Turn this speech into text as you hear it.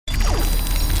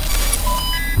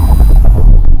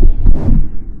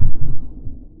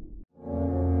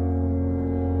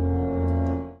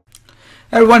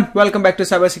Everyone, welcome back to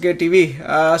Cybersecurity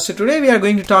TV. So today we are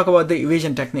going to talk about the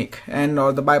evasion technique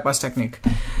or the bypass technique.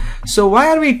 So why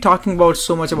are we talking about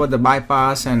so much about the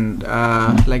bypass and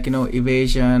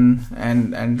evasion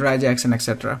and regex and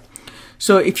etc.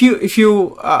 So if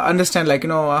you understand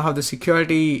how the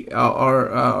security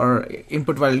or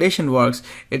input validation works,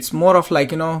 it's more of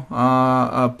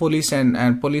police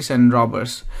and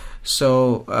robbers.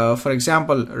 So for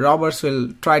example, robbers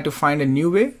will try to find a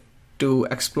new way to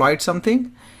exploit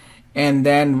something, and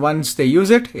then once they use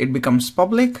it, it becomes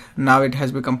public. Now it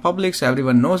has become public, so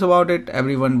everyone knows about it.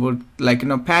 Everyone would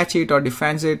patch it or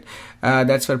defend it.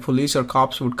 That's where police or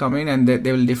cops would come in, and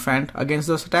they will defend against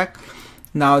those attacks.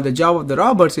 Now the job of the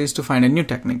robbers is to find a new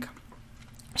technique.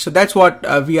 So that's what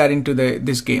we are into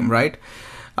this game, right?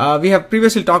 We have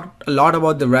previously talked a lot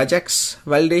about the regex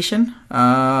validation.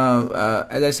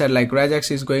 As I said, regex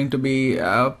is going to be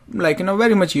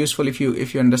very much useful if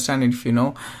you understand it, if you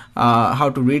know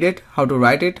how to read it, how to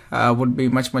write it, would be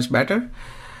much better.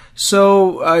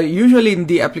 So usually in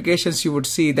the applications you would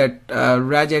see that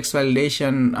regex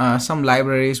validation, some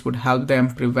libraries would help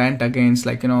them prevent against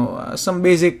some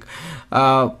basic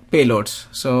payloads.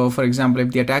 So for example,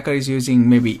 if the attacker is using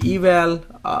maybe eval,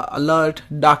 alert,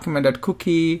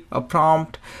 document.cookie, a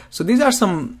prompt. So these are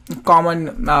some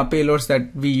common payloads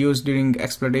that we use during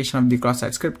exploitation of the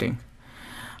cross-site scripting.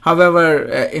 However,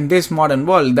 in this modern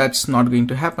world, that's not going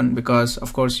to happen because,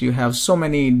 of course, you have so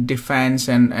many defense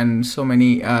and so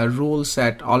many rules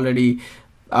that already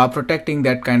are protecting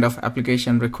that kind of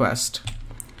application request.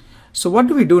 So what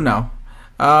do we do now?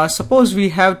 Suppose we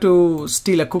have to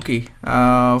steal a cookie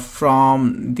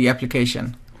from the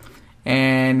application,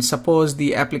 and suppose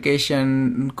the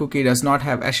application cookie does not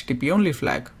have HTTP only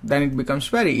flag. Then it becomes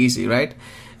very easy, right?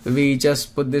 We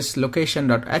just put this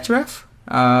location.href.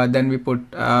 Then we put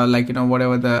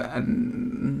whatever the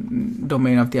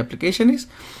domain of the application is,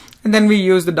 and then we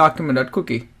use the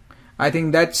document.cookie. I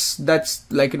think that's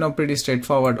pretty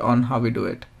straightforward on how we do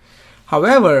it.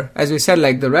 However, as we said,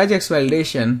 the regex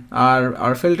validation,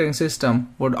 our filtering system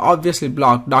would obviously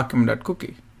block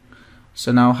document.cookie.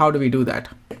 So now how do we do that?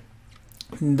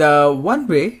 The one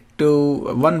way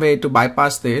to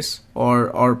bypass this,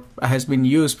 or has been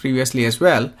used previously as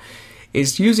well,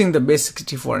 is using the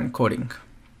Base64 encoding.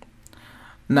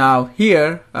 Now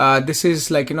here, this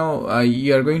is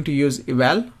you are going to use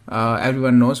eval.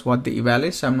 Everyone knows what the eval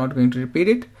is, so I'm not going to repeat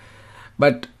it.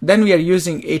 But then we are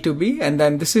using A to B, and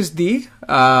then this is the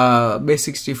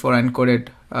Base64 encoded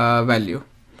value.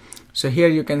 So here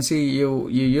you can see you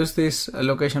use this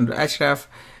location to href,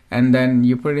 and then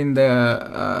you put in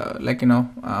the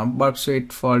burp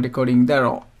suite for decoding. There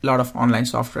are a lot of online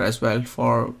software as well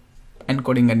for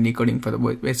encoding and decoding for the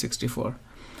Base64.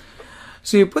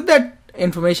 So you put that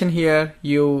information here,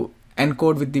 you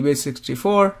encode with the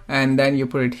Base64, and then you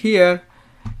put it here,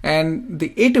 and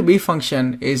the A to B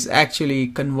function is actually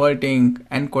converting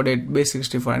encoded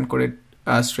Base64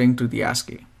 encoded string to the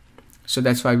ASCII. So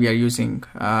that's why we are using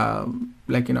A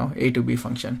to B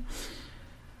function.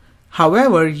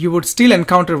 However, you would still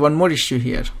encounter one more issue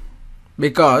here,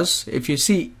 because if you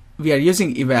see, we are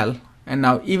using eval, and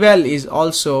now eval is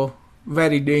also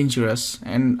very dangerous,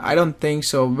 and I don't think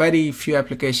so very few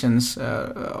applications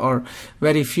or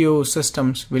very few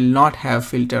systems will not have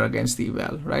filter against the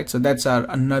eval, right? So that's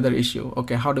another issue.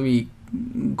 Okay, how do we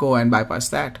go and bypass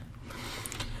that?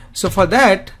 So for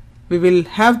that, we will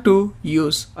have to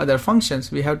use other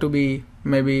functions. We have to be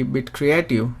maybe a bit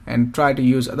creative and try to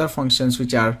use other functions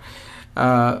which are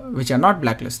not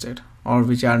blacklisted or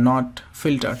which are not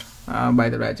filtered by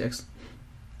the regex.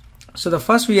 So the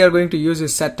first we are going to use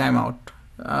is set timeout.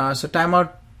 So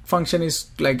timeout function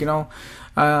is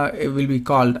it will be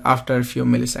called after a few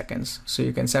milliseconds. So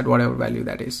you can set whatever value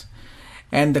that is.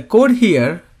 And the code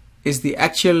here is the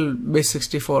actual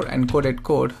Base64 encoded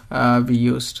code we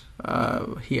used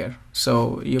here.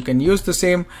 So you can use the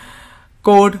same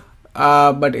code,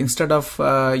 but instead of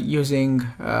using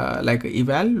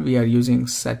eval, we are using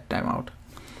set timeout.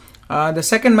 The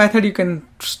second method you can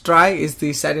try is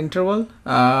the set interval.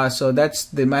 So that's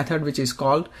the method which is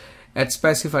called at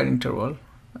specified interval,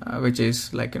 which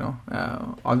is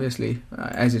obviously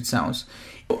as it sounds.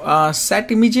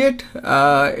 Set immediate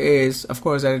is, of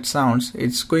course, as it sounds,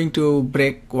 it's going to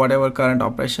break whatever current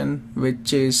operation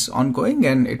which is ongoing,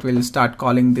 and it will start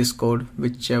calling this code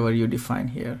whichever you define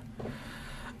here.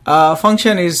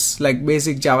 Function is like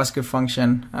basic JavaScript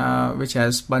function, which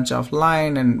has bunch of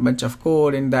line and bunch of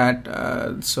code in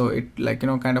that. So it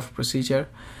kind of procedure.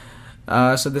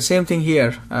 So the same thing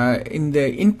here in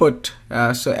the input.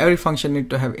 So every function need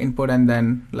to have input and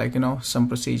then some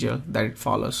procedure that it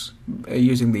follows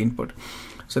using the input.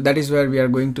 So that is where we are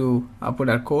going to put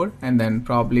our code, and then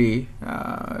probably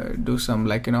do some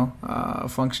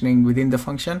functioning within the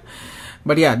function.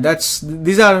 But yeah,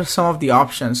 these are some of the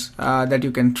options that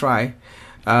you can try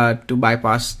to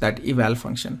bypass that eval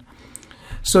function.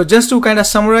 So just to kind of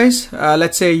summarize,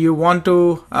 let's say you want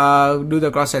to do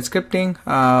the cross-site scripting,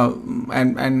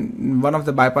 and one of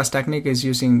the bypass technique is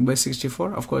using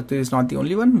Base64. Of course, this is not the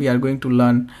only one. We are going to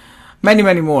learn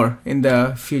many more in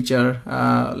the future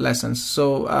lessons.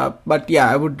 So but yeah,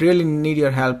 I would really need your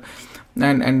help,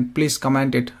 and please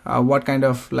comment it what kind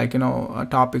of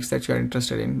topics that you are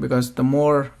interested in, because the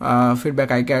more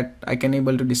feedback I get, I can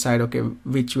able to decide, okay,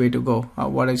 which way to go,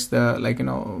 what is the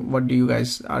what do you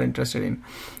guys are interested in.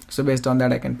 So based on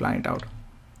that, I can plan it out.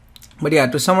 But yeah,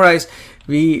 to summarize,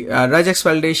 we regex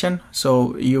validation.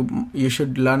 So you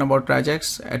should learn about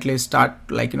regex, at least start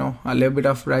a little bit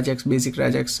of regex, basic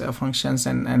regex functions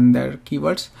and their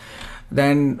keywords.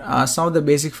 Then some of the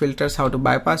basic filters how to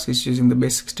bypass is using the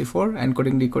Base64.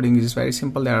 Encoding decoding is very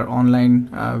simple. There are online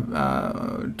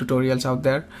tutorials out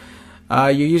there.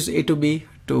 You use A to B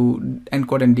to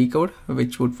encode and decode,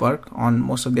 which would work on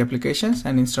most of the applications,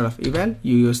 and instead of eval,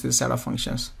 you use this set of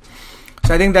functions.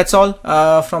 So I think that's all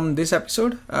from this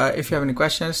episode. If you have any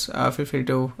questions, feel free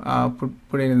to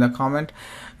put it in the comment.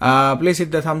 Please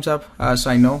hit the thumbs up so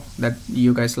I know that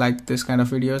you guys like this kind of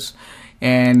videos,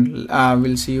 and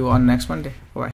we'll see you on next Monday. Bye.